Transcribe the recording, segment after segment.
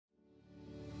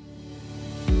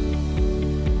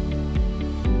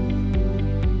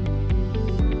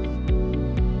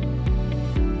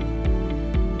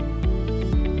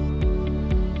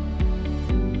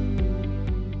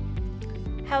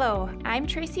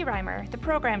Tracy Reimer, the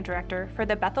Program Director for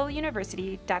the Bethel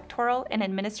University Doctoral and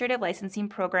Administrative Licensing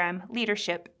Program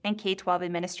Leadership and K12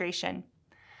 Administration.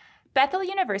 Bethel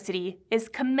University is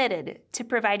committed to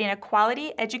providing a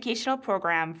quality educational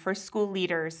program for school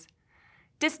leaders.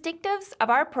 Distinctives of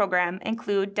our program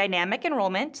include dynamic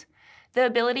enrollment, the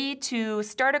ability to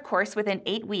start a course within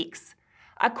 8 weeks,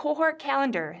 a cohort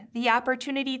calendar, the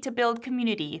opportunity to build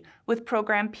community with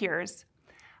program peers,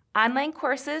 online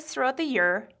courses throughout the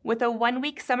year with a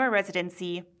 1-week summer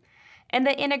residency, and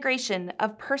the integration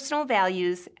of personal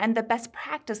values and the best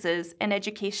practices in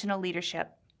educational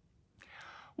leadership.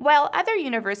 While other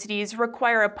universities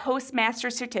require a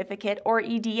postmaster's certificate or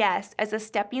EDS as a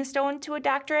stepping stone to a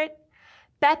doctorate,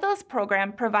 Bethel's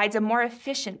program provides a more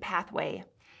efficient pathway.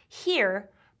 Here,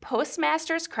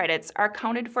 postmaster's credits are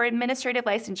counted for administrative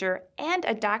licensure and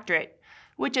a doctorate,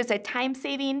 which is a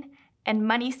time-saving and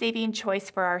money-saving choice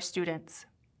for our students.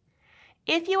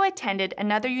 If you attended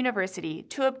another university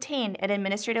to obtain an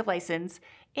administrative license,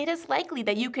 it is likely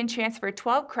that you can transfer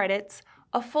 12 credits,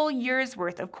 a full year's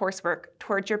worth of coursework,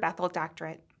 towards your Bethel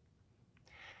doctorate.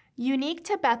 Unique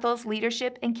to Bethel's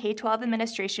Leadership and K12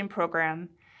 Administration program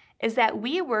is that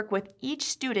we work with each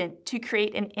student to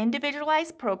create an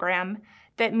individualized program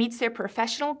that meets their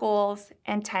professional goals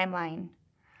and timeline.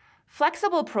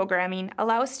 Flexible programming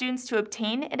allows students to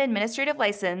obtain an administrative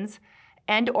license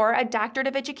and/or a Doctorate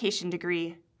of Education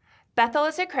degree. Bethel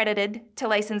is accredited to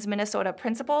license Minnesota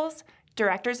principals,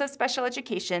 directors of special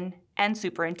education, and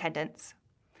superintendents.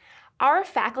 Our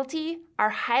faculty are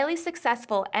highly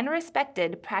successful and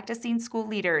respected practicing school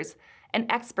leaders and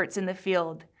experts in the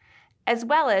field, as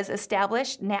well as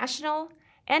established national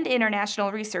and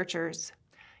international researchers.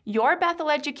 Your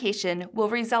Bethel education will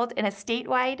result in a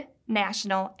statewide,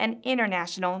 national, and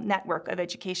international network of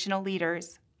educational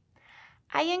leaders.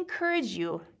 I encourage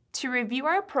you to review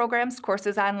our program's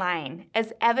courses online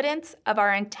as evidence of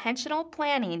our intentional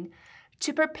planning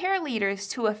to prepare leaders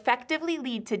to effectively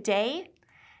lead today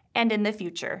and in the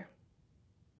future.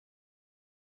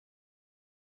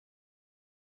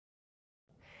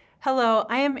 Hello,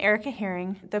 I am Erica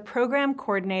Herring, the Program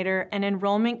Coordinator and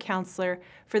Enrollment Counselor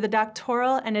for the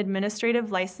Doctoral and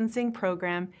Administrative Licensing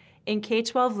Program in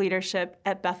K12 Leadership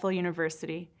at Bethel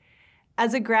University.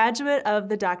 As a graduate of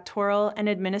the Doctoral and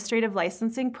Administrative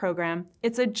Licensing Program,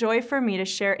 it's a joy for me to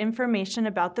share information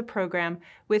about the program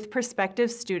with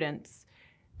prospective students.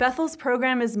 Bethel's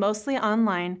program is mostly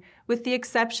online, with the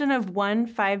exception of one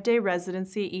 5-day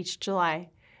residency each July.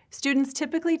 Students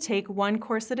typically take one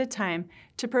course at a time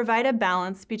to provide a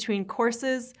balance between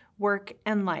courses, work,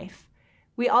 and life.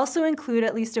 We also include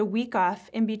at least a week off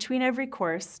in between every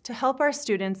course to help our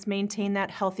students maintain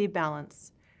that healthy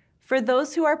balance. For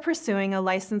those who are pursuing a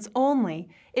license only,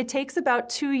 it takes about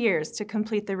 2 years to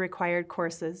complete the required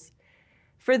courses.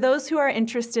 For those who are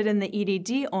interested in the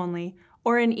EDD only,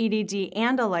 or an EDD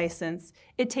and a license,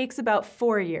 it takes about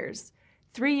 4 years,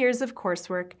 3 years of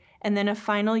coursework, and then a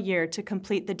final year to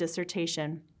complete the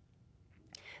dissertation.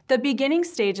 The beginning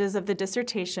stages of the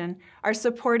dissertation are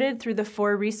supported through the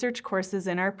 4 research courses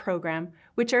in our program,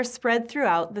 which are spread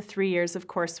throughout the 3 years of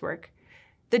coursework.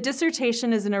 The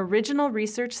dissertation is an original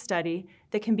research study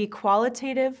that can be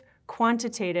qualitative,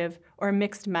 quantitative, or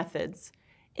mixed methods.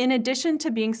 In addition to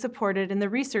being supported in the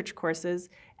research courses,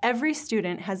 every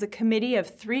student has a committee of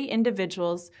 3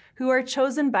 individuals who are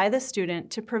chosen by the student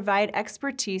to provide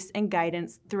expertise and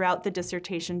guidance throughout the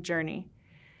dissertation journey.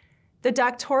 The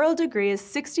doctoral degree is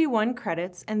 61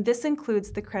 credits, and this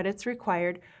includes the credits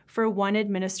required for 1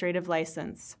 administrative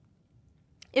license.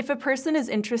 If a person is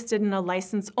interested in a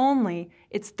license only,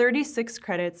 it's 36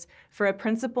 credits for a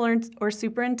principal or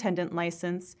superintendent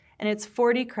license, and it's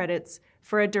 40 credits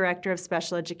for a director of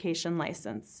special education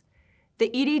license.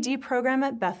 The EDD program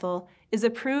at Bethel is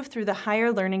approved through the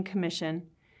Higher Learning Commission.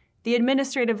 The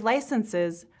administrative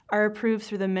licenses are approved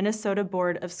through the Minnesota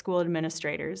Board of School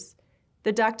Administrators.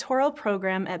 The doctoral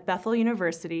program at Bethel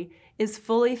University is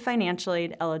fully financial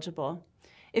aid eligible.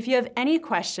 If you have any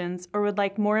questions or would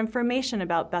like more information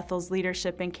about Bethel's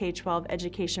Leadership in K12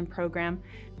 Education program,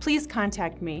 please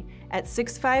contact me at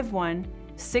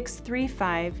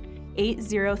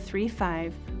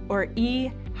 651-635-8035 or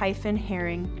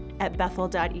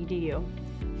e-herring@bethel.edu.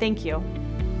 Thank you.